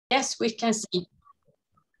Yes, we can see.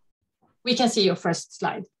 We can see your first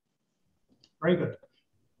slide. Very good.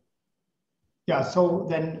 Yeah, so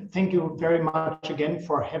then thank you very much again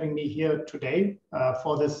for having me here today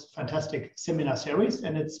for this fantastic seminar series.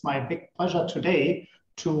 And it's my big pleasure today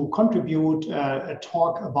to contribute a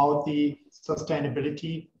talk about the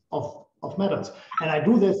sustainability of metals. And I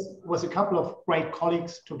do this with a couple of great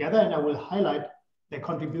colleagues together, and I will highlight their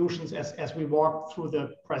contributions as we walk through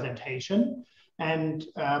the presentation. And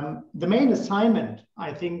the main assignment,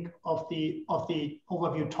 I think, of the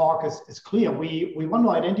overview talk is clear. We want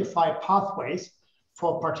to identify pathways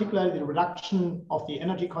for particularly the reduction of the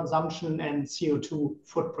energy consumption and CO2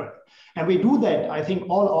 footprint. And we do that, I think,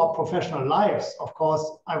 all our professional lives, of course,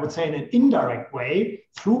 I would say in an indirect way,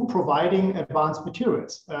 through providing advanced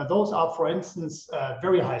materials. Those are, for instance,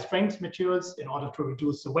 very high strength materials in order to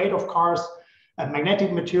reduce the weight of cars,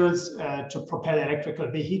 magnetic materials to propel electrical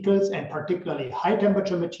vehicles, and particularly high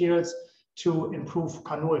temperature materials to improve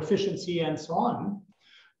canoe efficiency and so on.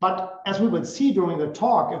 But as we will see during the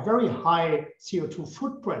talk, a very high CO2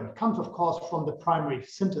 footprint comes, of course, from the primary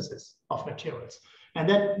synthesis of materials. And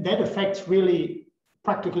that affects really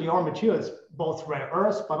practically all materials, both rare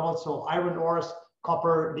earths, but also iron ores,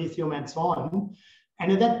 copper, lithium, and so on.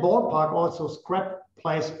 And in that ballpark, also scrap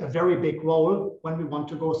plays a very big role when we want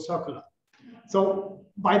to go circular. So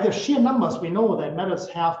by the sheer numbers, we know that metals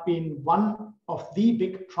have been one of the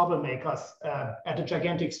big troublemakers at a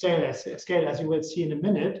gigantic scale, as you will see in a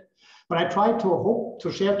minute. But I try to hope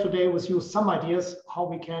to share today with you some ideas how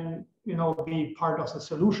we can, be part of the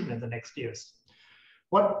solution in the next years.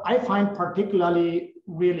 What I find particularly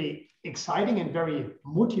really exciting and very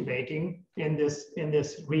motivating in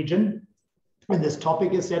this region, in this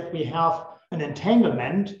topic, is that we have an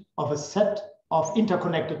entanglement of a set of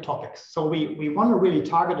interconnected topics. So we want to really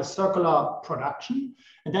target a circular production,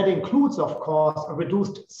 and that includes, of course, a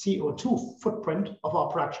reduced CO2 footprint of our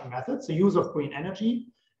production methods, the use of green energy,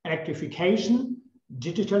 electrification,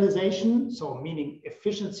 digitalization, so meaning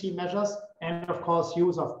efficiency measures, and of course,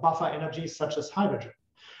 use of buffer energies such as hydrogen.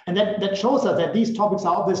 And that shows us that these topics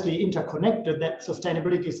are obviously interconnected, that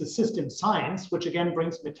sustainability is a system science, which again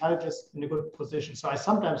brings metallurgists in a good position. So I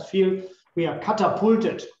sometimes feel we are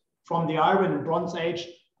catapulted from the Iron and Bronze Age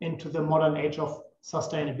into the modern age of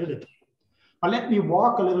sustainability. But let me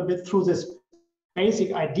walk a little bit through this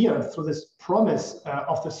basic idea, through this promise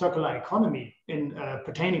of the circular economy in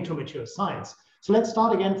pertaining to material science. So let's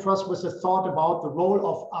start again first with a thought about the role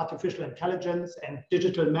of artificial intelligence and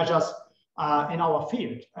digital measures in our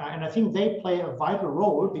field. And I think they play a vital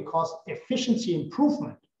role because efficiency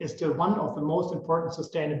improvement is still one of the most important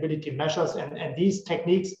sustainability measures, and these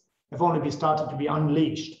techniques have only started to be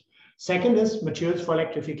unleashed. Second is materials for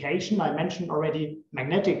electrification. I mentioned already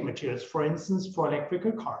magnetic materials, for instance, for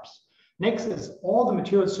electrical cars. Next is all the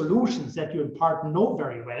material solutions that you in part know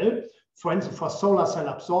very well, for instance, for solar cell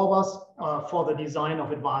absorbers, for the design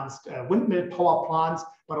of advanced windmill power plants,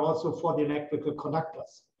 but also for the electrical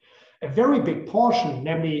conductors. A very big portion,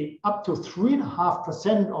 namely up to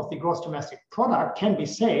 3.5% of the gross domestic product, can be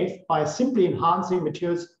saved by simply enhancing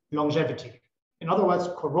materials longevity. In other words,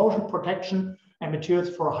 corrosion protection and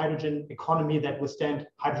materials for a hydrogen economy that withstand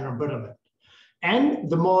hydrogen embrittlement. And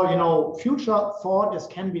the more future thought is,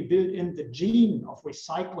 can we build in the gene of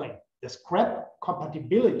recycling, the scrap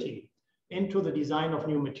compatibility into the design of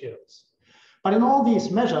new materials. But in all these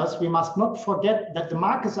measures, we must not forget that the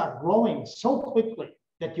markets are growing so quickly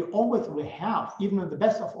that you always will have, even in the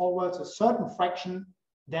best of all worlds, a certain fraction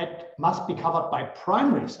that must be covered by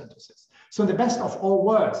primary synthesis. So in the best of all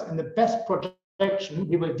worlds, in the best projection,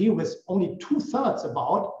 we will deal with only 2/3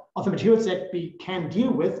 of the materials that we can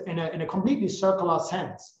deal with in a completely circular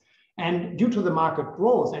sense. And due to the market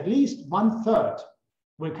growth, at least 1/3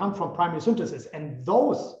 will come from primary synthesis. And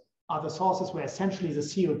those are the sources where essentially the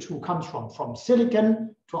CO2 comes from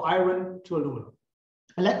silicon to iron to aluminum.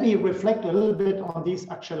 And let me reflect a little bit on these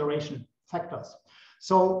acceleration factors.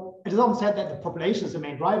 So it is often said that the population is the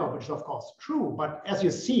main driver, which is of course true. But as you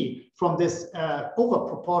see from this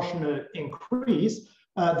over-proportional increase,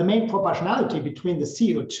 the main proportionality between the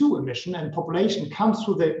CO2 emission and population comes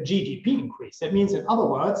through the GDP increase. That means, in other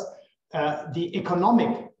words, the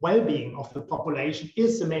economic well-being of the population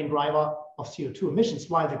is the main driver of CO2 emissions,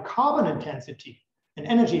 while the carbon intensity and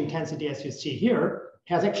energy intensity, as you see here,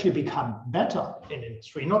 has actually become better in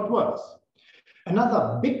industry, not worse.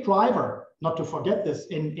 Another big driver, not to forget this,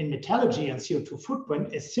 in metallurgy and CO2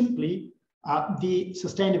 footprint is simply the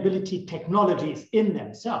sustainability technologies in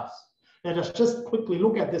themselves. Let us just quickly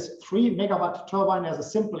look at this 3 megawatt turbine as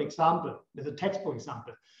a simple example, as a textbook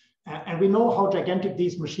example. And we know how gigantic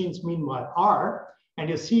these machines meanwhile are. And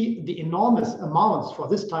you see the enormous amounts for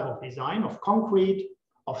this type of design of concrete,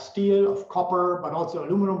 of steel, of copper, but also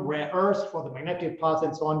aluminum, rare earths for the magnetic parts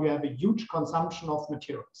and so on. You have a huge consumption of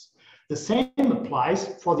materials. The same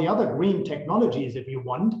applies for the other green technologies if you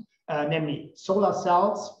want, namely solar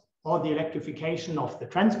cells or the electrification of the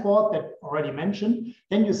transport that already mentioned.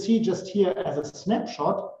 Then you see just here as a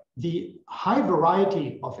snapshot the high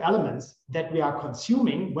variety of elements that we are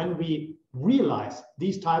consuming when we realize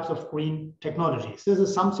these types of green technologies. This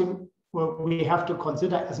is something we have to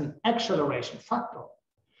consider as an acceleration factor.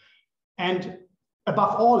 And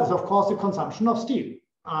above all is, of course, the consumption of steel.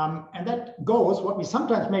 And that goes, what we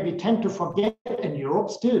sometimes maybe tend to forget in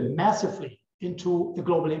Europe, still massively into the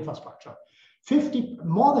global infrastructure.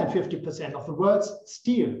 More than 50% of the world's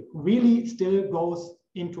steel really still goes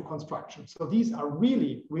into construction. So these are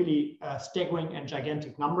really, really staggering and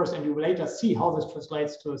gigantic numbers. And you will later see how this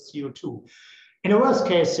translates to CO2. In a worst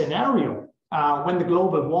case scenario, when the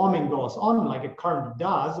global warming goes on like it currently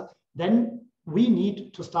does, then we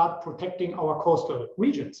need to start protecting our coastal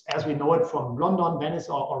regions as we know it from London, Venice,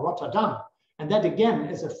 or Rotterdam. And that again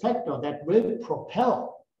is a factor that will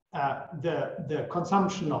propel the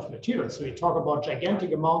consumption of materials. So we talk about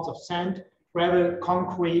gigantic amounts of sand, gravel,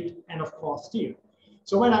 concrete, and of course steel.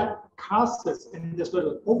 So when I cast this in this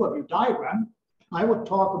little overview diagram, I would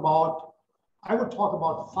talk about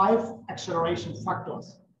 5 acceleration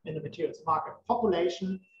factors in the materials market: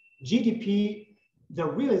 population, GDP, the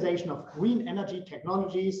realization of green energy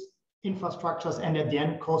technologies, infrastructures, and at the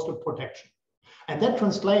end, coastal protection. And that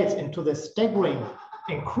translates into the staggering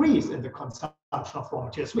increase in the consumption of raw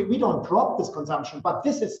materials. We don't drop this consumption, but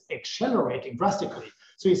this is accelerating drastically.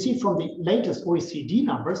 So you see from the latest OECD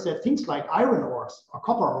numbers that things like iron ores or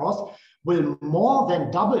copper ores will more than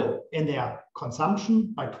double in their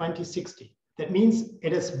consumption by 2060. That means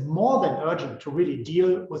it is more than urgent to really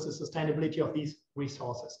deal with the sustainability of these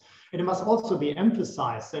resources. And it must also be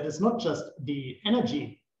emphasized that it's not just the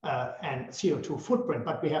energy and CO2 footprint,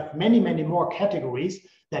 but we have many, many more categories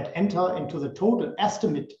that enter into the total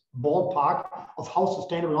estimate ballpark of how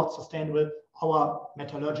sustainable, not sustainable our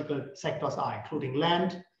metallurgical sectors are, including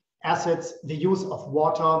land, assets, the use of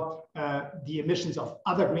water, the emissions of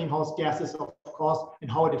other greenhouse gases, of course, and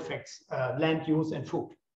how it affects land use and food.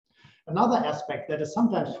 Another aspect that is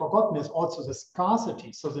sometimes forgotten is also the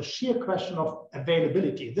scarcity. So the sheer question of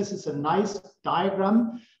availability. This is a nice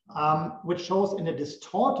diagram which shows in a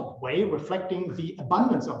distorted way reflecting the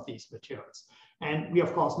abundance of these materials. And we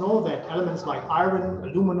of course know that elements like iron,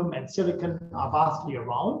 aluminum, and silicon are vastly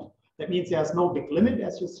around. That means there's no big limit,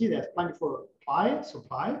 as you see, there's plenty for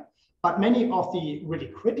supply. But many of the really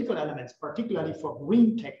critical elements, particularly for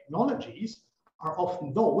green technologies, are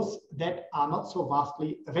often those that are not so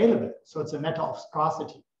vastly available. So it's a matter of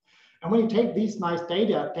scarcity. And when you take these nice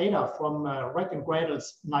data from Reck and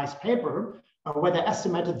Gradel's nice paper, where they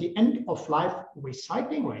estimated the end-of-life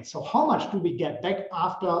recycling rate. So how much do we get back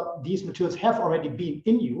after these materials have already been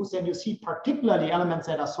in use? And you see particularly elements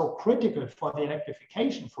that are so critical for the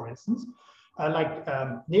electrification, for instance, like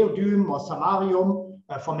neodymium or samarium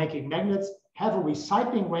for making magnets, have a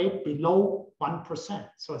recycling rate below 1%.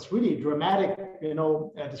 So it's really a dramatic,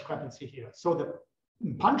 discrepancy here. So the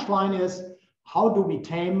punchline is, how do we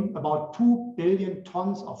tame about 2 billion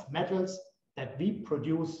tons of metals that we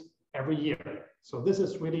produce every year? So this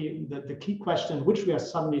is really the key question which we are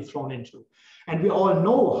suddenly thrown into. And we all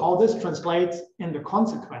know how this translates in the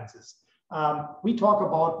consequences. We talk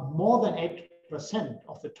about more than 8%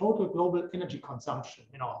 of the total global energy consumption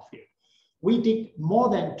in our field. We dig more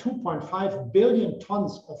than 2.5 billion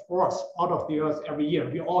tons of ores out of the earth every year.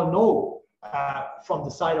 We all know from the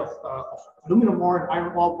side of aluminum ore and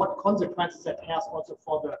iron ore what consequences that has also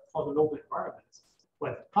for the local environments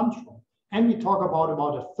where it comes from. And we talk about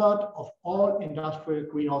a third of all industrial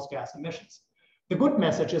greenhouse gas emissions. The good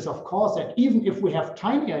message is, of course, that even if we have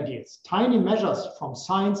tiny ideas, tiny measures from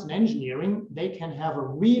science and engineering, they can have a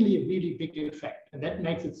really, really big effect. And that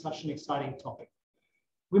makes it such an exciting topic.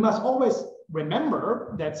 We must always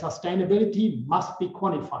remember that sustainability must be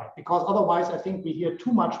quantified, because otherwise I think we hear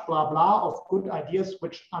too much blah, blah of good ideas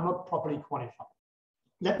which are not properly quantified.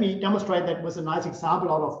 Let me demonstrate that with a nice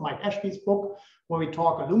example out of Mike Ashby's book, where we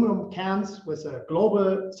talk aluminum cans with a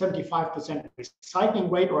global 75% recycling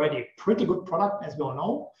rate, already a pretty good product, as we all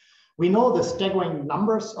know. We know the staggering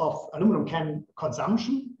numbers of aluminum can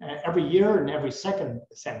consumption every year and every second,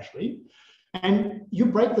 essentially. And you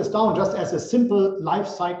break this down just as a simple life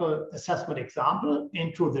cycle assessment example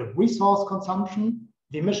into the resource consumption,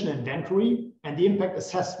 the emission inventory, and the impact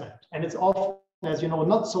assessment. And it's often, as you know,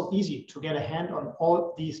 not so easy to get a hand on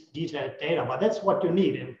all these detailed data, but that's what you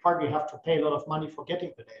need. In part, you have to pay a lot of money for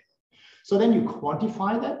getting the data. So then you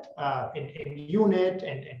quantify that in unit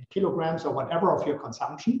and kilograms or whatever of your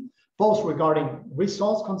consumption, both regarding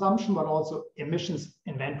resource consumption, but also emissions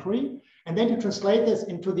inventory. And then you translate this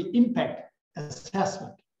into the impact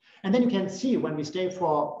assessment. And then you can see when we stay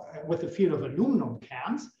with the field of aluminum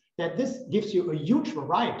cans, that this gives you a huge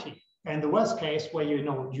variety. And the worst case, where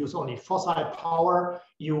you use only fossil power,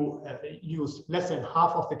 you use less than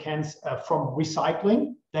half of the cans from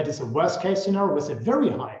recycling. That is a worst case scenario with a very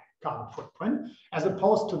high carbon footprint, as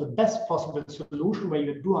opposed to the best possible solution where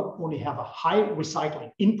you do not only have a high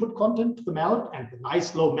recycling input content to the melt and a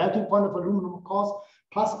nice low melting point of aluminum, of course,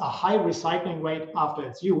 plus a high recycling rate after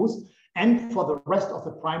it's used. And for the rest of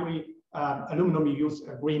the primary aluminum, you use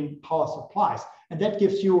green power supplies. And that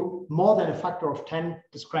gives you more than a factor of 10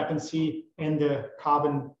 discrepancy in the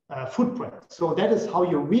carbon footprint. So that is how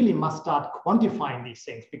you really must start quantifying these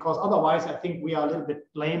things, because otherwise I think we are a little bit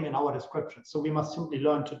lame in our description. So we must simply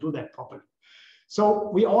learn to do that properly.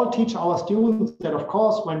 So we all teach our students that, of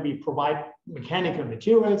course, when we provide mechanical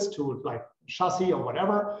materials to like chassis or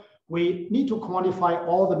whatever, we need to quantify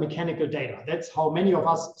all the mechanical data. That's how many of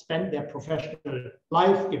us spend their professional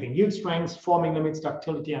life, giving yield strengths, forming limits,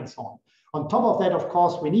 ductility, and so on. On top of that, of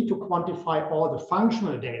course, we need to quantify all the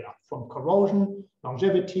functional data from corrosion,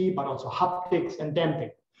 longevity, but also haptics and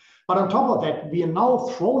damping. But on top of that, we are now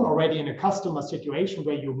thrown already in a customer situation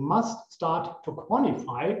where you must start to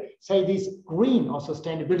quantify, say, these green or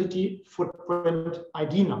sustainability footprint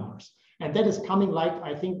ID numbers. And that is coming, like,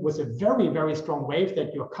 I think, with a very, very strong wave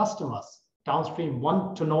that your customers downstream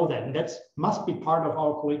want to know that. And that must be part of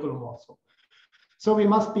our curriculum also. So we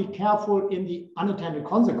must be careful in the unintended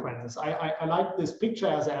consequences. I like this picture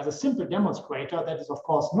as a simple demonstrator. That is, of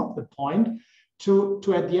course, not the point to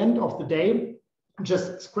at the end of the day,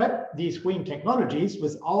 just scrap these green technologies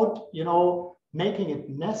without, making it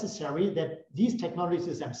necessary that these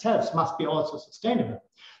technologies themselves must be also sustainable.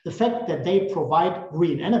 The fact that they provide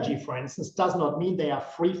green energy, for instance, does not mean they are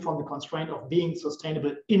free from the constraint of being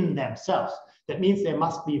sustainable in themselves. That means there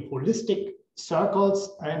must be holistic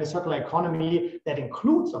circles in a circular economy that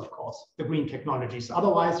includes, of course, the green technologies.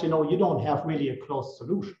 Otherwise, you don't have really a closed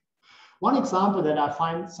solution. One example that I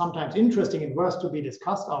find sometimes interesting and worth to be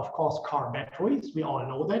discussed are, of course, car batteries. We all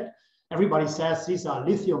know that. Everybody says these are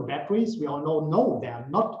lithium batteries. We all know, no, they are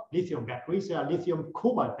not lithium batteries. They are lithium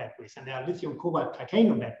cobalt batteries, and they are lithium cobalt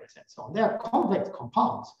titanium batteries, and so on. They are complex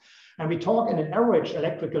compounds. And we talk in an average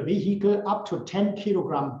electrical vehicle up to 10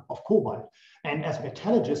 kilograms of cobalt. And as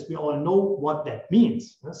metallurgists, we all know what that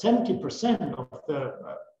means. 70% of the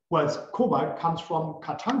world's cobalt comes from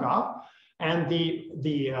Katanga. And the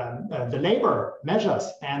labor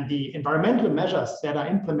measures and the environmental measures that are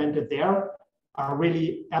implemented there are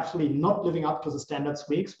really absolutely not living up to the standards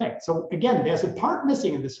we expect. So again, there's a part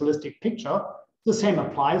missing in this holistic picture. The same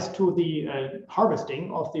applies to the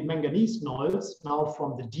harvesting of the manganese knolls now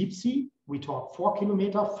from the deep sea. We talk 4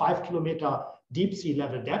 kilometer, 5 kilometer deep sea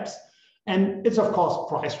level depths. And it's, of course,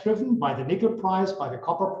 price driven by the nickel price, by the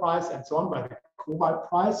copper price, and so on, by the cobalt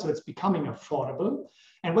price. So it's becoming affordable.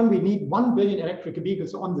 And when we need 1 billion electric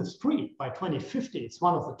vehicles on the street by 2050, it's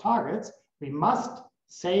one of the targets, we must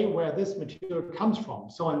say where this material comes from.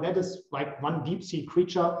 So, and that is like one deep sea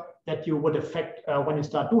creature that you would affect when you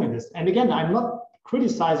start doing this. And again, I'm not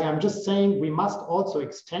criticizing, I'm just saying we must also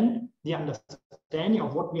extend the understanding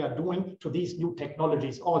of what we are doing to these new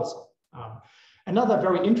technologies also. Another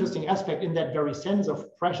very interesting aspect in that very sense of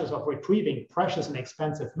precious, of retrieving precious and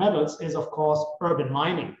expensive metals is, of course, urban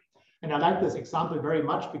mining. And I like this example very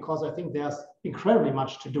much because I think there's incredibly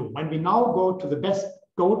much to do. When we now go to the best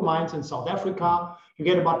gold mines in South Africa, you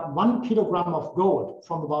get about 1 kilogram of gold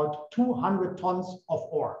from about 200 tons of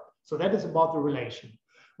ore. So that is about the relation.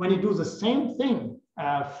 When you do the same thing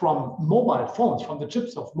from mobile phones, from the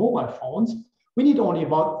chips of mobile phones, we need only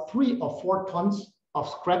about 3 or 4 tons of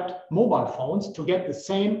scrapped mobile phones to get the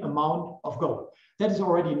same amount of gold. That is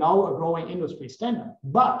already now a growing industry standard.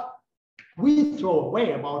 But we throw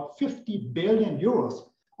away about 50 billion euros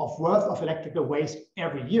of worth of electrical waste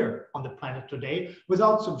every year on the planet today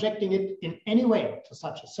without subjecting it in any way to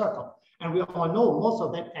such a circle. And we all know most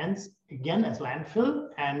of that ends again as landfill,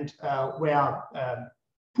 and where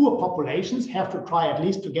poor populations have to try at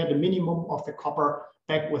least to get a minimum of the copper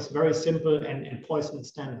back with very simple and poisonous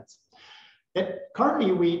standards. That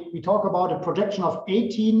currently we talk about a projection of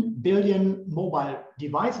 18 billion mobile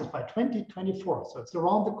devices by 2024. So it's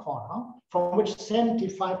around the corner, from which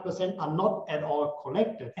 75% are not at all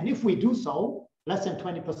collected. And if we do so, less than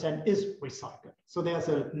 20% is recycled. So there's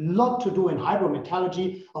a lot to do in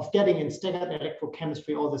hydrometallurgy of getting in staggered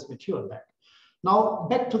electrochemistry all this material back. Now,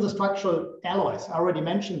 back to the structural alloys. I already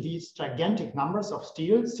mentioned these gigantic numbers of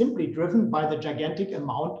steel, simply driven by the gigantic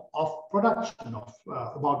amount of production of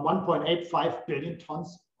about 1.85 billion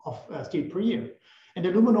tons of steel per year. And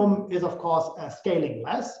aluminum is, of course, scaling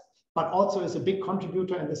less, but also is a big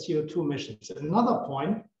contributor in the CO2 emissions. Another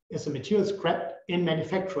point is the material scrapped in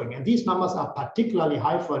manufacturing. And these numbers are particularly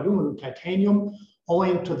high for aluminum, titanium,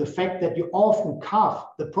 owing to the fact that you often carve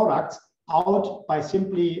the products out by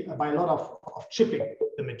a lot of chipping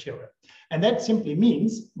the material. And that simply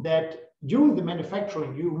means that during the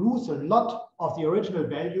manufacturing, you lose a lot of the original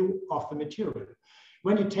value of the material.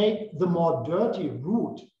 When you take the more dirty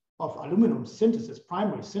route of aluminum synthesis,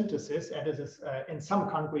 primary synthesis, and it is in some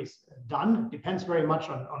countries done, it depends very much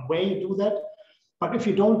on where you do that. But if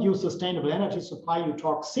you don't use sustainable energy supply, you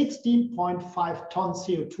talk 16.5 tons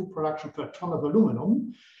CO2 production per ton of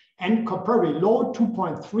aluminum, and comparably low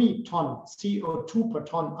 2.3 ton CO2 per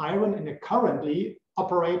ton iron in a currently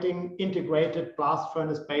operating integrated blast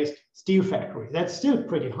furnace-based steel factory. That's still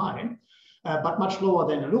pretty high, but much lower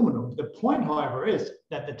than aluminum. The point, however, is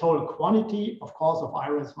that the total quantity, of course, of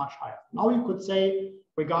iron is much higher. Now you could say,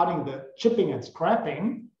 regarding the chipping and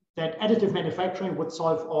scrapping, that additive manufacturing would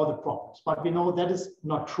solve all the problems. But we know that is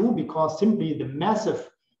not true, because simply the massive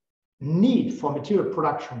need for material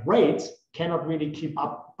production rates cannot really keep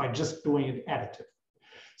up by just doing it additive.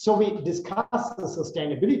 So we discuss the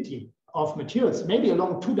sustainability of materials maybe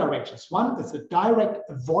along two directions. One is the direct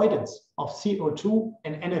avoidance of CO2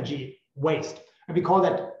 and energy waste. And we call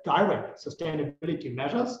that direct sustainability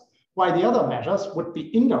measures, while the other measures would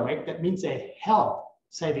be indirect. That means they help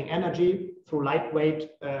saving energy through lightweight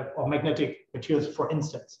or magnetic materials, for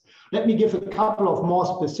instance. Let me give a couple of more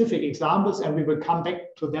specific examples, and we will come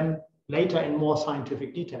back to them later in more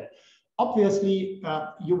scientific detail. Obviously,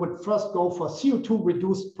 you would first go for CO2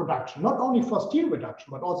 reduced production, not only for steel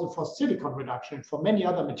reduction, but also for silicon reduction, for many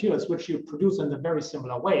other materials which you produce in a very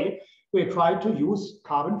similar way. We try to use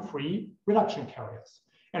carbon-free reduction carriers.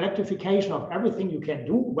 Electrification of everything you can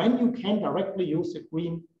do when you can directly use the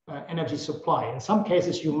green energy supply. In some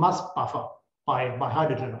cases, you must buffer by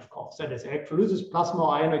hydrogen, of course. That is electrolysis, plasma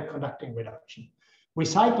ionic conducting reduction.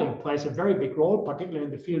 Recycling plays a very big role, particularly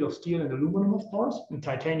in the field of steel and aluminum, of course, and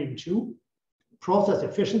titanium too. Process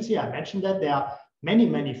efficiency, I mentioned that. There are many,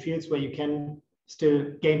 many fields where you can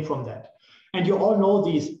still gain from that. And you all know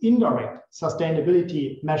these indirect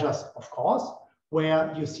sustainability measures, of course,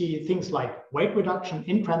 where you see things like weight reduction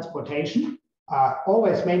in transportation,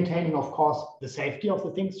 always maintaining, of course, the safety of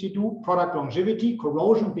the things you do, product longevity,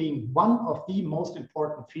 corrosion being one of the most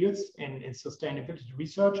important fields in sustainability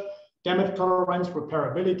research, damage tolerance,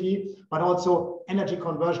 repairability, but also energy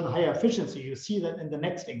conversion, higher efficiency. You see that in the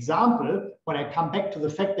next example, when I come back to the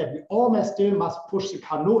fact that we almost still must push the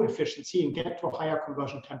Carnot efficiency and get to higher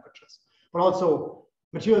conversion temperatures, but also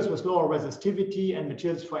materials with lower resistivity and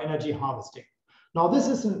materials for energy harvesting. Now, this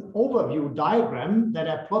is an overview diagram that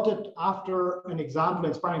I plotted after an example,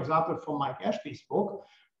 inspiring example from Mike Ashby's book.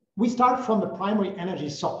 We start from the primary energy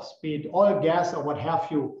source, be it oil, gas, or what have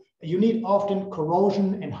you. You need often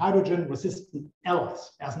corrosion and hydrogen resistant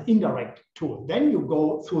alloys as an indirect tool. Then you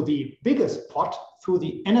go through the biggest pot, through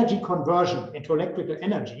the energy conversion into electrical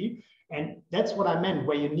energy. And that's what I meant,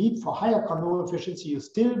 where you need for higher Carnot efficiency, you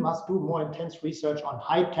still must do more intense research on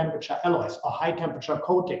high temperature alloys or high temperature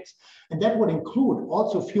coatings. And that would include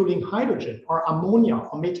also fueling hydrogen or ammonia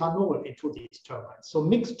or methanol into these turbines. So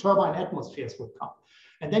mixed turbine atmospheres would come.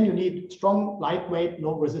 And then you need strong, lightweight,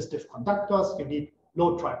 low resistive conductors. You need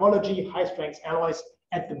low tribology, high strength alloys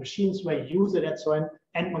at the machines where you use it and so on,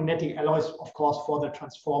 and magnetic alloys, of course, for the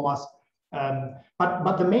transformers.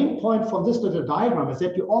 But the main point from this little diagram is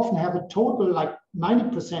that you often have a total like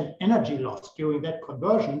 90% energy loss during that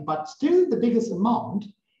conversion, but still the biggest amount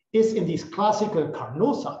is in these classical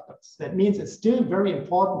Carnot cycles. That means it's still very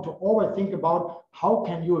important to always think about how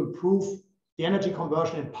can you improve the energy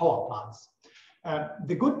conversion in power plants.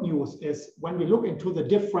 The good news is when we look into the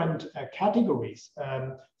different categories,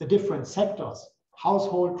 the different sectors,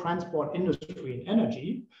 household, transport, industry, and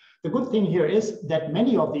energy, the good thing here is that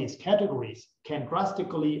many of these categories can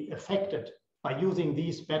drastically be affected by using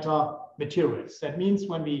these better materials. That means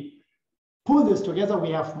when we pull this together,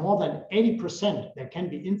 we have more than 80% that can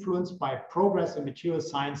be influenced by progress in material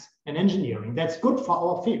science and engineering. That's good for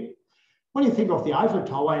our field. When you think of the Eiffel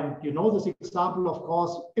Tower, and you know this example, of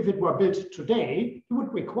course, if it were built today, it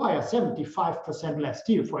would require 75% less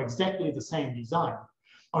steel for exactly the same design.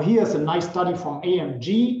 Or here's a nice study from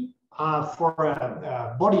AMG for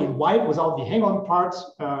a body in white without the hang-on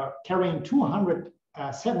parts, carrying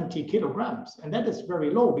 270 kilograms. And that is very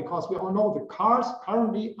low because we all know the cars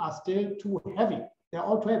currently are still too heavy They're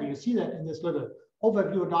all too heavy. You see that in this little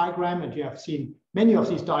overview diagram, and you have seen many of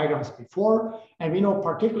these diagrams before. And we know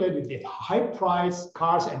particularly the high price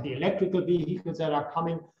cars and the electrical vehicles that are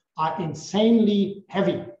coming are insanely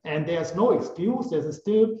heavy. And there's no excuse. There's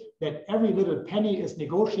still that every little penny is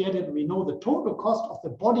negotiated. We know the total cost of the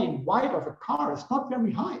body in white of a car is not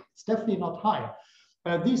very high. It's definitely not high.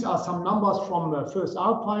 These are some numbers from First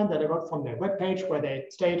Alpine that I got from their webpage, where they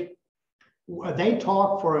state they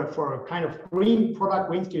talk for a kind of green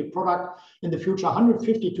steel product in the future,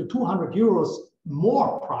 150 to 200 euros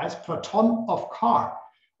more price per ton of car,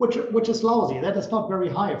 which is lousy. That is not very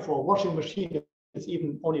high for a washing machine. It's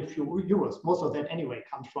even only a few euros. Most of that anyway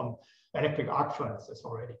comes from electric arc furnaces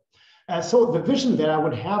already. So the vision that I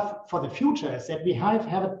would have for the future is that we have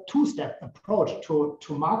a two-step approach to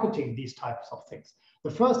marketing these types of things.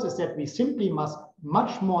 The first is that we simply must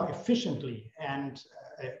much more efficiently and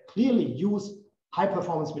clearly use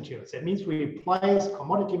high-performance materials. That means we replace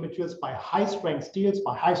commodity materials by high-strength steels,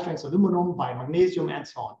 by high-strength aluminum, by magnesium, and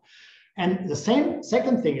so on. And the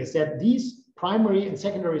second thing is that these primary and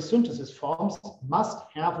secondary synthesis forms must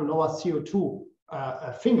have a lower CO2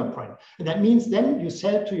 fingerprint. And that means then you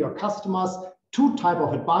sell to your customers two types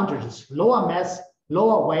of advantages: lower mass,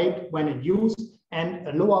 lower weight when in use, and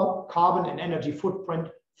a lower carbon and energy footprint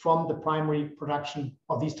from the primary production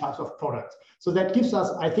of these types of products. So that gives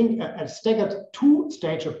us, I think, a staggered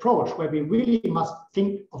two-stage approach where we really must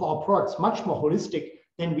think of our products much more holistic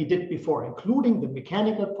than we did before, including the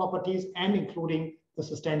mechanical properties and including the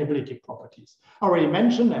sustainability properties. I already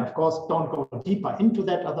mentioned, and of course, don't go deeper into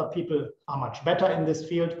that. Other people are much better in this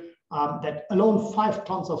field, that alone 5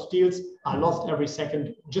 tons of steels are lost every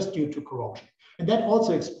second just due to corrosion. And that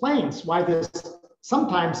also explains why this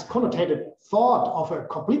sometimes connotated thought of a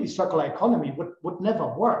completely circular economy would never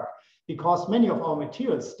work, because many of our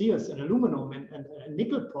materials, steels and aluminum and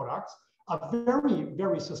nickel products, are very,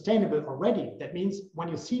 very sustainable already. That means when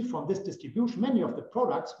you see from this distribution, many of the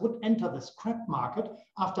products would enter the scrap market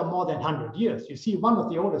after more than 100 years. You see, one of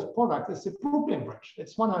the oldest products is the Brooklyn Bridge.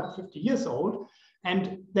 It's 150 years old.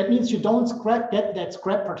 And that means you don't get that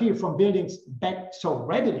scrap material from buildings back so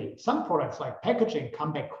readily. Some products like packaging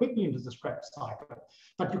come back quickly into the scrap cycle,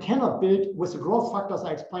 but you cannot build with the growth factors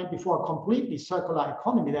I explained before a completely circular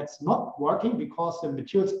economy. That's not working because the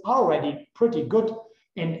materials are already pretty good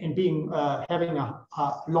in being having a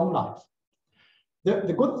long life.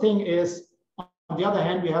 The good thing is, on the other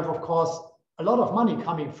hand, we have, of course, a lot of money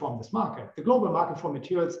coming from this market. The global market for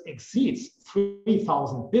materials exceeds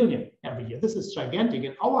 3,000 billion every year. This is gigantic.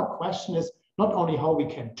 And our question is not only how we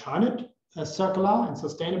can turn it circular and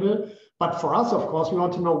sustainable, but for us, of course, we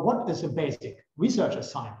want to know what is a basic research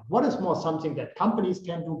assignment. What is more something that companies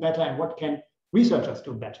can do better, and what can researchers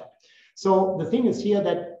do better? So the thing is here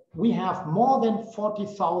that we have more than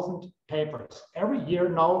 40,000 papers every year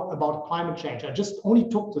now about climate change. I just only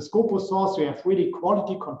took the Scopus source. We have really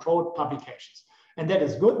quality controlled publications. And that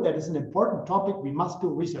is good. That is an important topic. We must do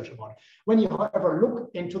research about it. When you, however,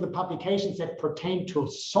 look into the publications that pertain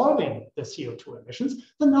to solving the CO2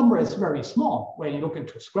 emissions, the number is very small. When you look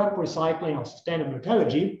into scrap recycling or sustainable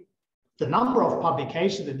metallurgy, the number of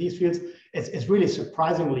publications in these fields is really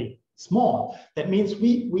surprisingly small. That means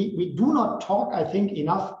we do not talk, I think,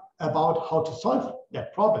 enough about how to solve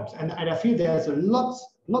that problems. And I feel there's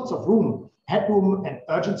lots of room, headroom and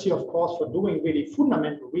urgency, of course, for doing really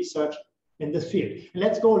fundamental research in this field. And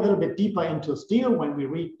let's go a little bit deeper into steel. When we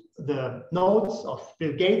read the notes of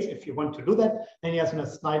Bill Gates, if you want to do that, then he has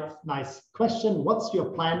a nice question. What's your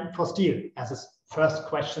plan for steel? As his first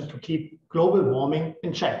question to keep global warming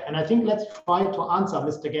in check. And I think let's try to answer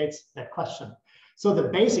Mr. Gates that question. So the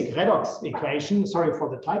basic redox equation, sorry for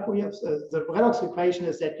the typo here, the redox equation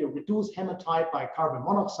is that you reduce hematite by carbon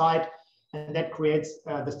monoxide, and that creates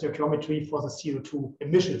the stoichiometry for the CO2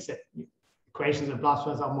 emissions. That equations in blast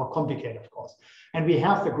furnaces are more complicated, of course. And we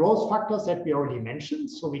have the growth factors that we already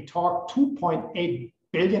mentioned. So we talk 2.8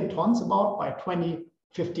 billion tons about by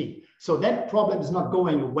 2050. So that problem is not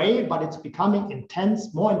going away, but it's becoming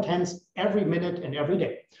intense, more intense every minute and every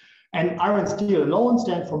day. And iron steel alone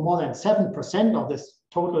stands for more than 7% of this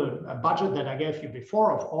total budget that I gave you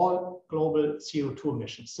before of all global CO2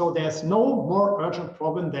 emissions. So there's no more urgent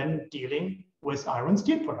problem than dealing with iron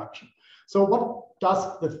steel production. So what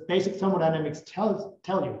does the basic thermodynamics tell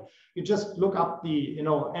you? You just look up the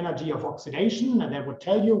energy of oxidation, and that would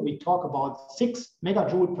tell you we talk about 6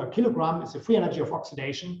 megajoule per kilogram is the free energy of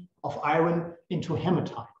oxidation of iron into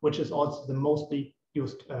hematite, which is also the mostly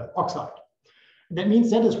used oxide. That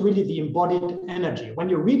means that is really the embodied energy. When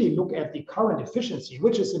you really look at the current efficiency,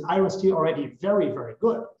 which is in iron steel already very, very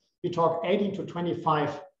good, we talk 18 to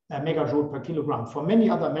 25 megajoule per kilogram. For many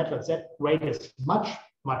other metals, that rate is much,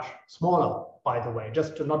 much smaller, by the way,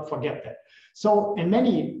 just to not forget that. So in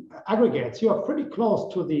many aggregates, you are pretty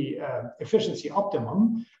close to the efficiency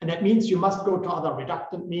optimum. And that means you must go to other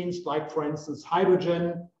reductant means, like, for instance,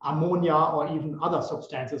 hydrogen, ammonia, or even other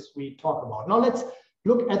substances we talk about. Now let's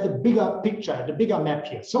look at the bigger picture, the bigger map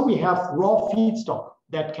here. So we have raw feedstock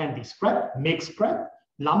that can be scrap, mixed scrap,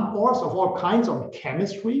 lump ores of all kinds of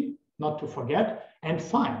chemistry, not to forget, and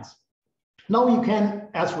fines. Now you can,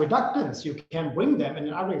 as reductants, you can bring them in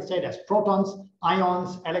an aggregate state as protons,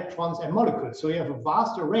 ions, electrons, and molecules. So you have a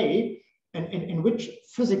vast array in which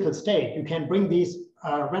physical state you can bring these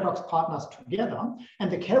redox partners together.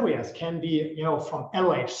 And the carriers can be, from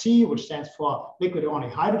LOHC, which stands for liquid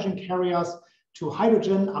ionic hydrogen carriers, to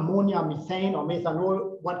hydrogen, ammonia, methane, or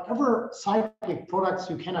methanol, whatever cyclic products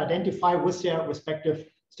you can identify with their respective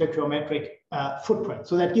stoichiometric footprint.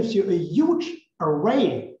 So that gives you a huge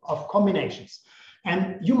array of combinations.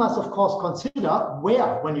 And you must, of course, consider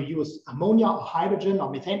where, when you use ammonia or hydrogen or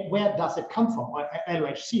methane, where does it come from? Or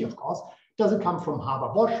LOHC, of course. Does it come from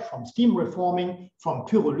Haber-Bosch, from steam reforming, from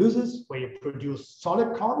pyrolysis, where you produce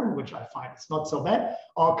solid carbon, which I find is not so bad,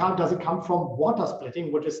 or does it come from water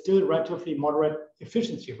splitting, which is still relatively moderate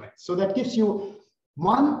efficiency rates? So that gives you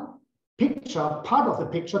one picture, part of the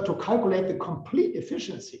picture, to calculate the complete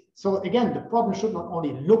efficiency. So again, the problem should not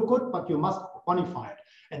only look good, but you must quantify it.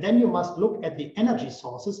 And then you must look at the energy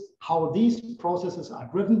sources, how these processes are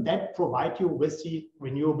driven that provide you with the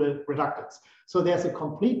renewable reductants. So there's a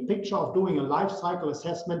complete picture of doing a life cycle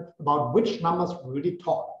assessment about which numbers we really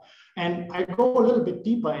talk. And I go a little bit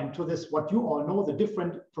deeper into this, what you all know, the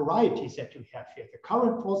different varieties that you have here. The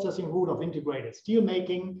current processing route of integrated steel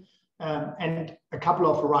making, and a couple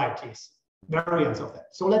of variants of that.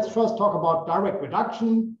 So let's first talk about direct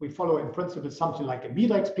reduction. We follow in principle something like a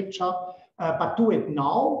Mirex picture, but do it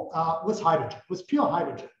now with hydrogen, with pure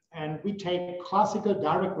hydrogen. And we take classical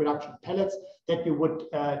direct reduction pellets that you would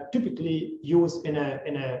typically use in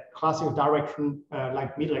a classical direction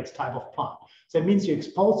like Mirex type of plant. So it means you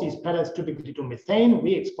expose these pellets typically to methane.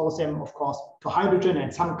 We expose them, of course, to hydrogen,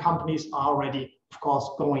 and some companies are already, of course,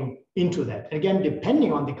 going into that. Again,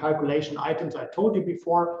 depending on the calculation items I told you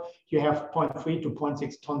before, you have 0.3 to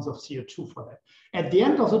 0.6 tons of CO2 for that. At the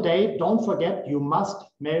end of the day, don't forget, you must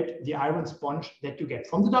melt the iron sponge that you get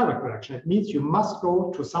from the direct reduction. It means you must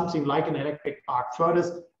go to something like an electric arc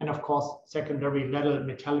furnace and, of course, secondary level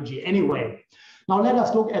metallurgy anyway. Now let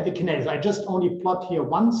us look at the kinetics. I just only plot here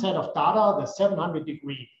one set of data, the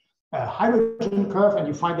 700-degree hydrogen curve, and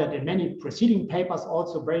you find that in many preceding papers,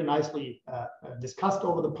 also very nicely discussed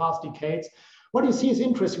over the past decades. What you see is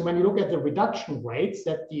interesting when you look at the reduction rates,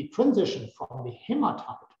 that the transition from the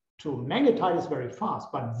hematite to magnetite is very fast,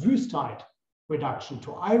 but wüstite reduction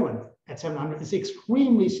to iron at 700 is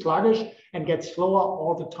extremely sluggish and gets slower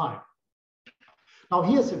all the time. Now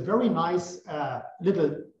here's a very nice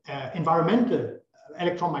little environmental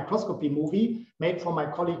electron microscopy movie made from my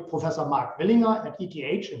colleague, Professor Mark Willinger at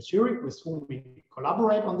ETH in Zurich, with whom we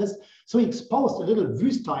collaborate on this. So he exposed a little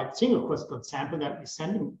wüstite single crystal sample that we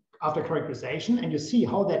sent him after characterization, and you see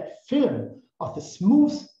how that film of the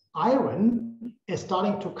smooth iron is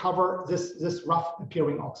starting to cover this rough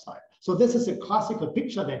appearing oxide. So this is a classical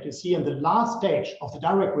picture that you see in the last stage of the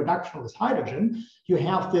direct reduction with hydrogen. You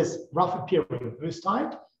have this rough appearing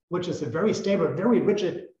wüstite, which is a very stable, very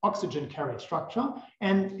rigid oxygen carrier structure.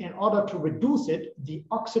 And in order to reduce it, the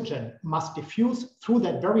oxygen must diffuse through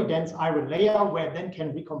that very dense iron layer, where it then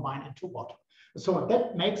can recombine into water. So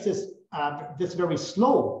that makes this, this very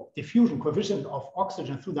slow diffusion coefficient of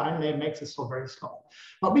oxygen through the iron layer makes it so very slow.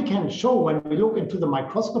 But we can show when we look into the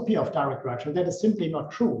microscopy of direct reduction that is simply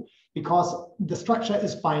not true, because the structure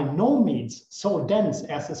is by no means so dense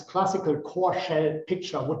as this classical core shell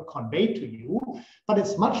picture would convey to you, but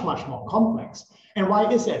it's much, much more complex. And why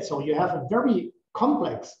is that? So you have a very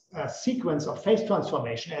complex sequence of phase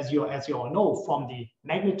transformation, as you all know, from the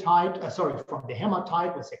magnetite, from the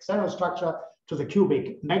hematite with external structure to the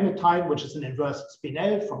cubic magnetite, which is an inverse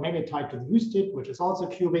spinel, from magnetite to the wüstite, which is also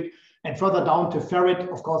cubic, and further down to ferrite,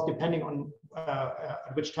 of course, depending on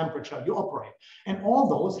at which temperature you operate. And all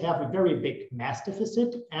those have a very big mass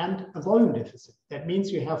deficit and a volume deficit. That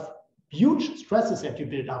means you have huge stresses that you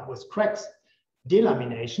build up with cracks,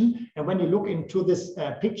 delamination. And when you look into this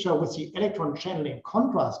picture with the electron channeling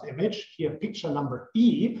contrast image, here picture number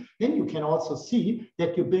E, then you can also see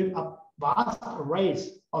that you build up vast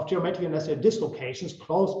arrays of geometric and laser dislocations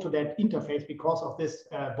close to that interface because of this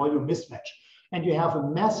volume mismatch. And you have a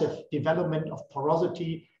massive development of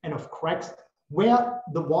porosity and of cracks where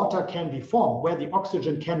the water can be formed, where the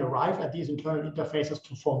oxygen can arrive at these internal interfaces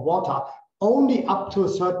to form water, only up to a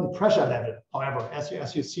certain pressure level, however,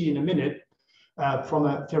 as you see in a minute from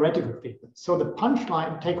a theoretical treatment. So the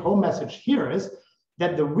punchline take-home message here is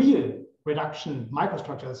that the real reduction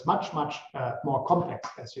microstructure is much, much more complex,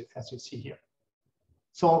 as you see here.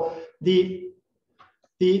 So here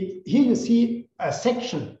you see a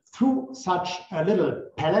section through such a little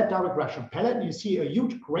pellet, direct reduction pellet, and you see a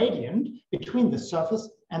huge gradient between the surface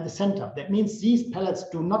and the center. That means these pellets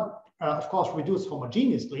do not, of course, reduce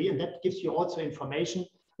homogeneously, and that gives you also information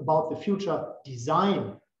about the future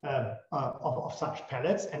design of such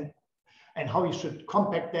pellets and how you should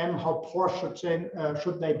compact them, how porous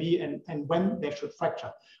should they be, and when they should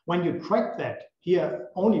fracture. When you track that here,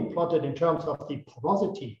 only plotted in terms of the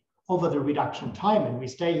porosity over the reduction time, and we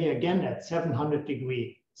stay here again at 700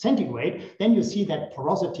 degrees centigrade, then you see that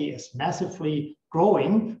porosity is massively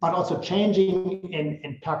growing, but also changing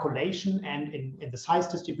in percolation and in the size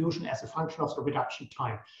distribution as a function of the reduction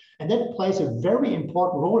time. And that plays a very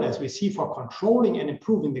important role, as we see, for controlling and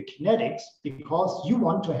improving the kinetics, because you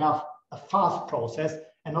want to have a fast process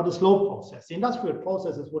and not a slow process. The industrial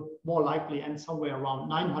processes would more likely end somewhere around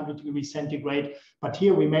 900 degrees centigrade, but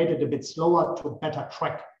here we made it a bit slower to better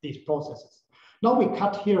track these processes. Now we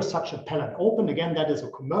cut here such a pellet open. Again, that is a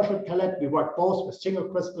commercial pellet. We work both with single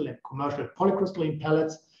crystal and commercial polycrystalline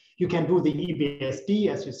pellets. You can do the EBSD,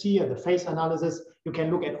 as you see, the phase analysis. You can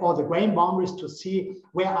look at all the grain boundaries to see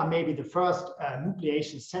where are maybe the first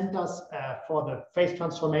nucleation centers for the phase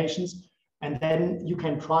transformations. And then you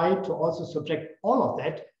can try to also subject all of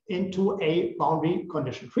that into a boundary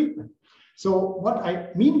condition treatment. So what I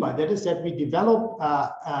mean by that is that we develop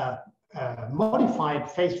modified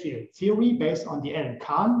phase field theory based on the Allen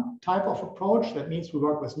Kahn type of approach. That means we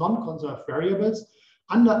work with non-conserved variables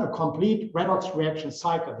under a complete redox reaction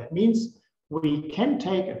cycle. That means we can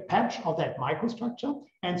take a patch of that microstructure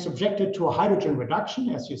and subject it to a hydrogen reduction,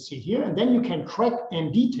 as you see here, and then you can track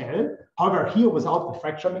in detail, however, here without the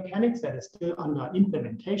fracture mechanics, that is still under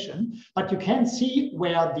implementation, but you can see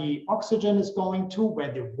where the oxygen is going to,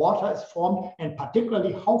 where the water is formed, and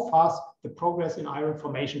particularly how fast the progress in iron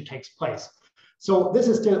formation takes place. So this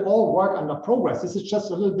is still all work under progress. This is just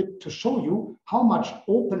a little bit to show you how much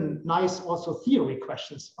open, nice also theory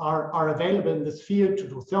questions are available in this field, to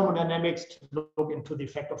do thermodynamics, to look into the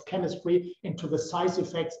effect of chemistry, into the size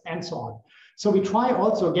effects, and so on. So we try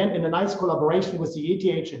also, again, in a nice collaboration with the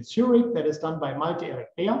ETH in Zurich, that is done by Malte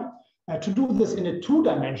Erik Beer, to do this in a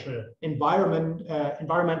two-dimensional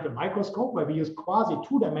environmental microscope, where we use quasi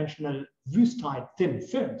two-dimensional Wüstheit thin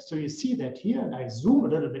films. So you see that here, and I zoom a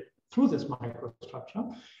little bit through this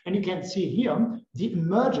microstructure, and you can see here the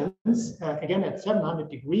emergence, again at 700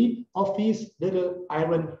 degrees, of these little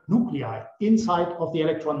iron nuclei inside of the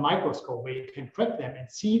electron microscope, where you can track them and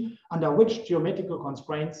see under which geometrical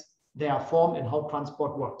constraints they are formed and how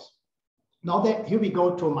transport works. Now here we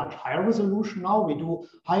go to a much higher resolution. Now we do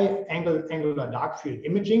high angular dark field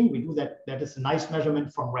imaging. We do that is a nice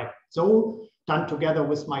measurement from red. So done together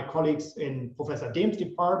with my colleagues in Professor Dehm's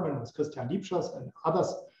department, with Christian Liebschers and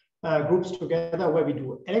others, groups together, where we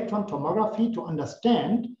do electron tomography to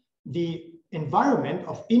understand the environment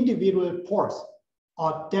of individual pores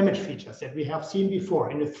or damage features that we have seen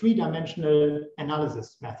before in a three-dimensional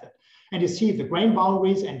analysis method. And you see the grain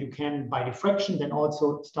boundaries, and you can, by diffraction, then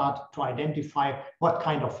also start to identify what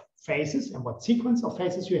kind of phases and what sequence of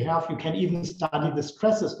phases you have. You can even study the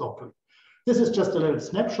stresses locally. This is just a little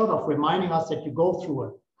snapshot of reminding us that you go through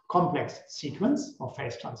a complex sequence of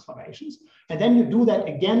phase transformations, and then you do that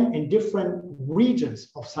again in different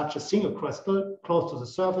regions of such a single crystal, close to the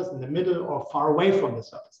surface, in the middle, or far away from the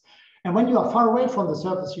surface. And when you are far away from the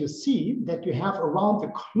surface, you see that you have around the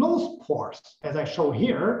closed pores, as I show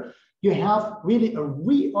here, you have really a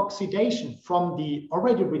reoxidation from the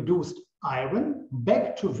already reduced iron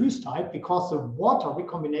back to Wüstheit, because the water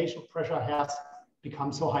recombination pressure has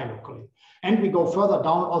become so high locally. And we go further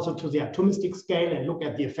down also to the atomistic scale and look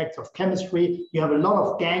at the effects of chemistry. You have a lot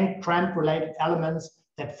of gang tramp related elements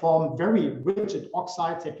that form very rigid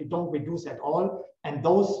oxides that you don't reduce at all. And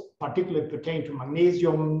those particularly pertain to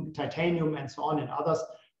magnesium, titanium, and so on, and others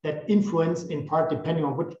that influence, in part, depending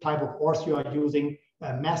on which type of ores you are using,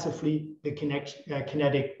 massively the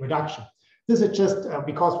kinetic reduction. This is just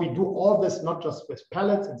because we do all this not just with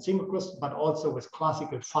pellets and single crystal, but also with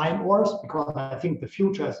classical fine ores, because I think the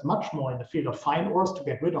future is much more in the field of fine ores to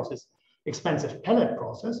get rid of this expensive pellet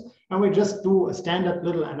process. And we just do a standard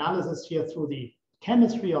little analysis here through the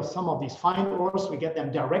chemistry of some of these fine ores. We get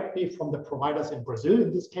them directly from the providers in Brazil,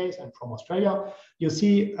 in this case, and from Australia. You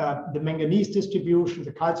see the manganese distribution,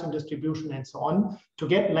 the calcium distribution, and so on, to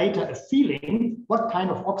get later a feeling what kind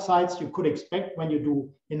of oxides you could expect when you do,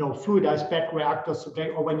 fluidized bed reactors,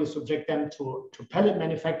 or when you subject them to pellet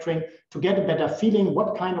manufacturing, to get a better feeling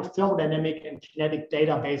what kind of thermodynamic and kinetic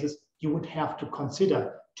databases you would have to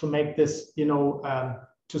consider to make this,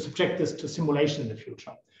 to subject this to simulation in the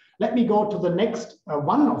future. Let me go to the next,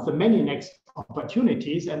 one of the many next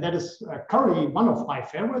opportunities, and that is currently one of my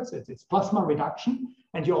favorites. It's plasma reduction.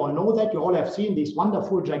 And you all know that. You all have seen these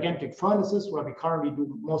wonderful gigantic furnaces where we currently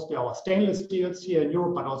do mostly our stainless steels here in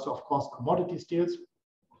Europe, but also, of course, commodity steels.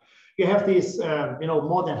 You have these,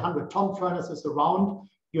 more than 100-ton furnaces around.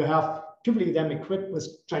 You have typically them equipped with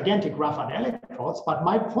gigantic graphite electrodes. But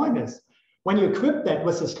my point is, when you equip that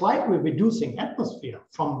with a slightly reducing atmosphere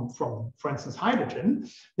from, for instance, hydrogen,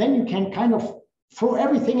 then you can kind of throw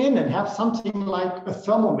everything in and have something like a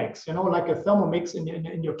thermomix, like a thermomix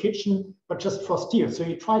in your kitchen, but just for steel. So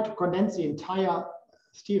you try to condense the entire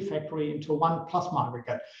steel factory into one plasma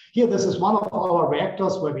aggregate. Here, this is one of our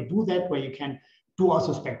reactors where we do that, where you can do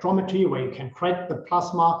also spectrometry, where you can track the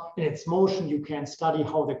plasma in its motion. You can study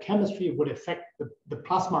how the chemistry would affect the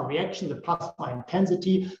plasma reaction, the plasma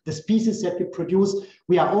intensity, the species that we produce.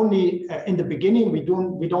 We are only in the beginning. We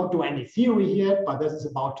don't do any theory here, but this is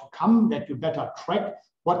about to come, that you better track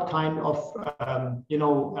what kind of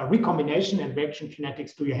recombination and reaction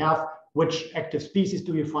kinetics do you have, which active species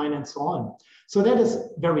do you find, and so on. So that is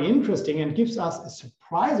very interesting and gives us a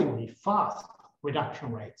surprisingly fast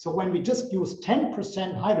reduction rate. So when we just use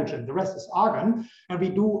 10% hydrogen, the rest is argon, and we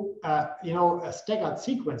do a staggered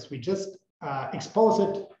sequence, we just expose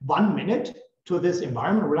it 1 minute to this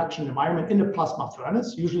environment, reduction environment in a plasma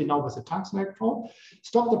furnace, usually now with a tungsten electrode,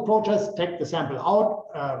 stop the process, take the sample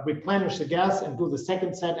out, replenish the gas, and do the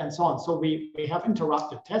second set, and so on. So we have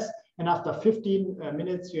interrupted tests, and after 15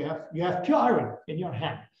 minutes, you have pure iron in your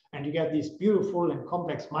hand, and you get these beautiful and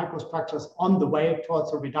complex microstructures on the way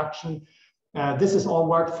towards a reduction. This is all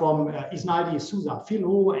work from Isnaidi Souza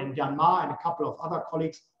Filho and Jan Ma and a couple of other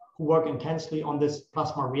colleagues who work intensely on this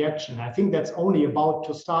plasma reaction. I think that's only about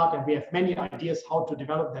to start, and we have many ideas how to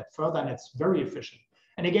develop that further, and it's very efficient.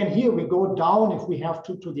 And again, here we go down, if we have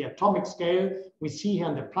to the atomic scale. We see here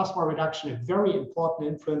in the plasma reduction a very important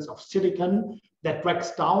influence of silicon that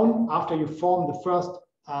breaks down after you form the first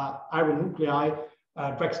iron nuclei,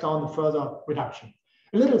 breaks down the further reduction.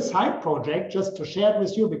 A little side project, just to share it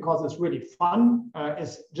with you because it's really fun,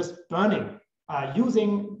 is just burning,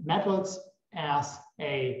 using metals as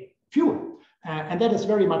a fuel. And that is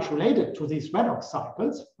very much related to these redox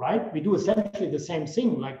cycles, right? We do essentially the same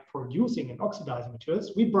thing like producing and oxidizing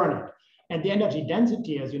materials. We burn it. And the energy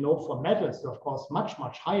density, as you know, for metals is, of course, much,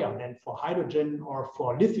 much higher than for hydrogen or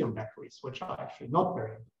for lithium batteries, which are actually not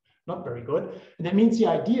very good. And that means the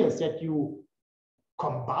idea is that you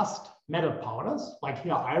combust metal powders, like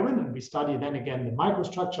here iron, and we study then again the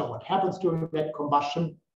microstructure, what happens during that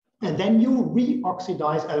combustion, and then you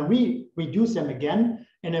re-oxidize and reduce them again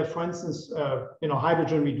in a, for instance,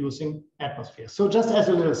 hydrogen reducing atmosphere. So just as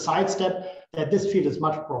a little sidestep, that this field is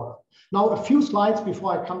much broader. Now, a few slides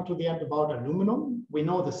before I come to the end about aluminum. We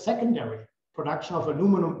know the secondary production of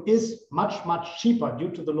aluminum is much, much cheaper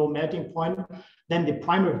due to the low melting point than the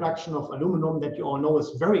primary production of aluminum that you all know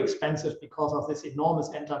is very expensive because of this enormous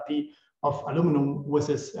enthalpy of aluminum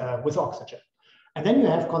with oxygen. And then you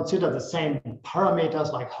have considered the same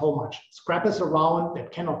parameters like how much scrap is around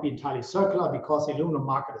that cannot be entirely circular because the aluminum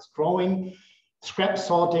market is growing, scrap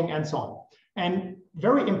sorting, and so on. And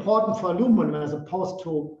very important for aluminum, as opposed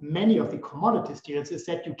to many of the commodity steels, is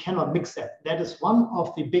that you cannot mix that. That is one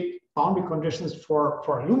of the big boundary conditions for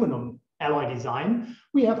aluminum alloy design.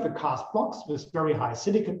 We have the cast blocks with very high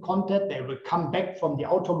silicon content. They will come back from the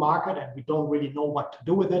auto market and we don't really know what to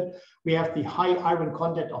do with it. We have the high iron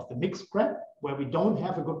content of the mixed scrap, where we don't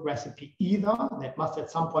have a good recipe either. That must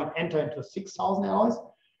at some point enter into 6,000 alloys.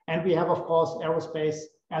 And we have, of course, aerospace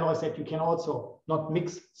alloys that you can also not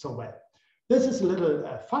mix so well. This is a little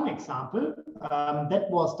fun example that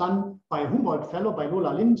was done by a Humboldt fellow, by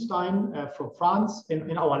Lola Lindenstein from France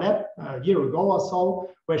in our lab a year ago or so,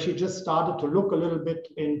 where she just started to look a little bit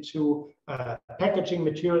into packaging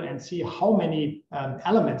material and see how many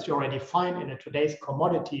elements you already find in today's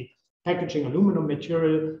commodity packaging aluminum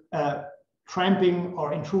material tramping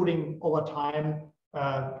or intruding over time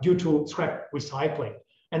due to scrap recycling.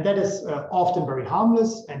 And that is often very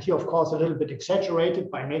harmless. And here, of course, a little bit exaggerated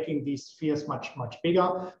by making these spheres much, much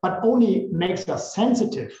bigger, but only makes us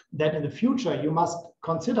sensitive that in the future, you must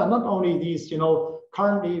consider not only these,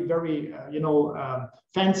 currently very,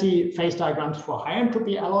 fancy phase diagrams for high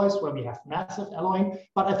entropy alloys where we have massive alloying.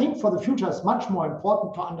 But I think for the future, it's much more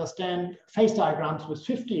important to understand phase diagrams with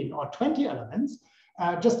 15 or 20 elements,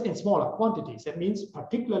 just in smaller quantities. That means,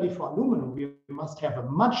 particularly for aluminum, we must have a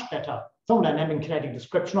much better thermodynamic kinetic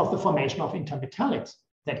description of the formation of intermetallics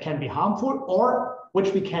that can be harmful or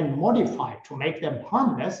which we can modify to make them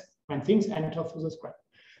harmless when things enter through the scrap.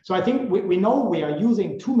 So I think we know we are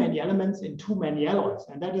using too many elements in too many alloys.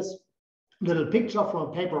 And that is a little picture from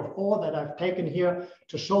a paper of ore that I've taken here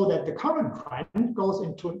to show that the current trend goes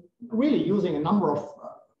into really using a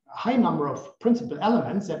high number of principal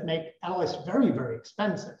elements that make alloys very, very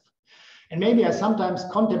expensive. And maybe I sometimes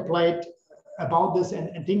contemplate about this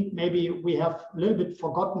and think maybe we have a little bit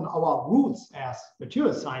forgotten our roots as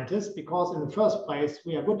material scientists, because in the first place,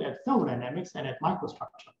 we are good at thermodynamics and at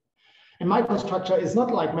microstructure. And microstructure is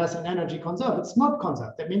not like mass and energy conserved. It's not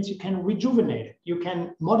conserved. That means you can rejuvenate it. You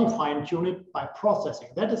can modify and tune it by processing.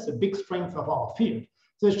 That is the big strength of our field.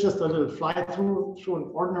 So it's just a little fly through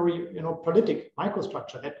an ordinary, politic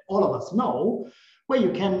microstructure that all of us know, where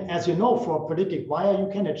you can, as you know, for a politic wire, you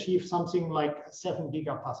can achieve something like 7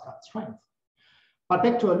 gigapascal strength. But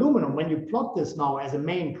back to aluminum, when you plot this now as a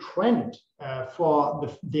main trend for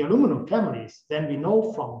the aluminum families, then we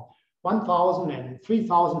know from 1,000 and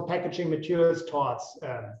 3,000 packaging materials towards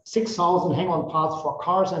 6,000 hang-on parts for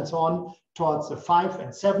cars and so on, towards the 5,000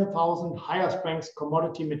 and 7,000 higher strength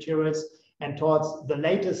commodity materials, and towards the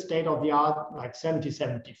latest state-of-the-art, like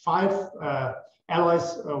 7075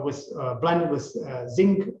 alloys blended with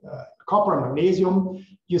zinc, copper, and magnesium.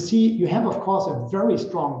 You see, you have, of course, a very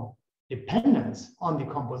strong dependence on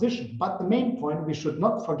the composition. But the main point, we should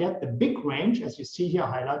not forget the big range, as you see here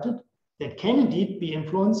highlighted, that can indeed be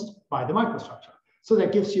influenced by the microstructure. So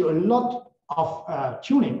that gives you a lot of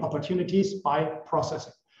tuning opportunities by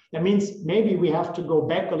processing. That means maybe we have to go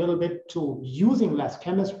back a little bit to using less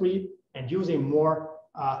chemistry and using more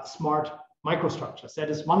smart microstructures. That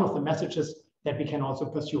is one of the messages that we can also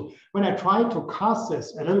pursue. When I try to cast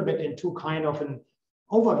this a little bit into kind of an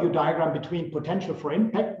overview diagram between potential for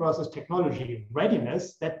impact versus technology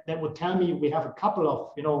readiness, that would tell me we have a couple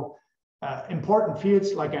of important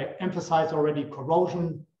fields, like I emphasized already: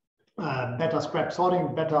 corrosion, better scrap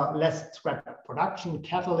sorting, less scrap production,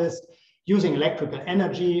 catalyst, using electrical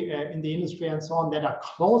energy in the industry and so on, that are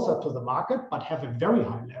closer to the market but have a very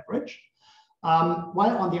high leverage.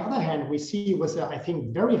 While on the other hand, we see with I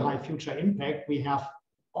think very high future impact, we have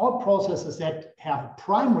all processes that have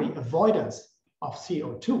primary avoidance of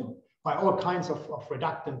CO2 by all kinds of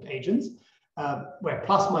reductant agents, where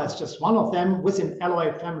plasma is just one of them. Within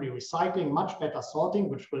alloy family recycling, much better sorting,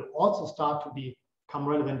 which will also start to become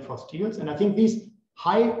relevant for steels. And I think these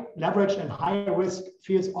high leverage and high risk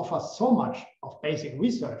fields offer so much of basic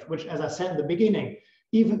research, which, as I said in the beginning,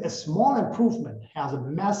 even a small improvement has a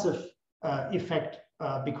massive effect,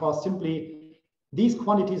 because simply these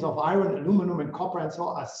quantities of iron, aluminum, and copper and so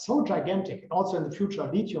on are so gigantic, and also in the future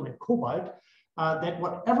lithium and cobalt, that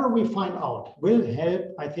whatever we find out will help,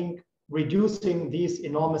 I think, reducing these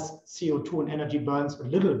enormous CO2 and energy burns a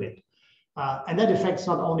little bit. And that affects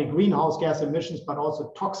not only greenhouse gas emissions, but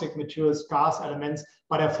also toxic materials, gas elements.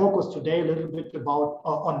 But I focus today a little bit about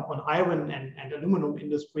on iron and aluminum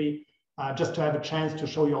industry, just to have a chance to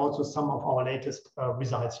show you also some of our latest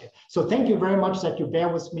results here. So thank you very much that you bear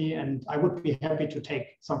with me, and I would be happy to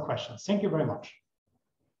take some questions. Thank you very much.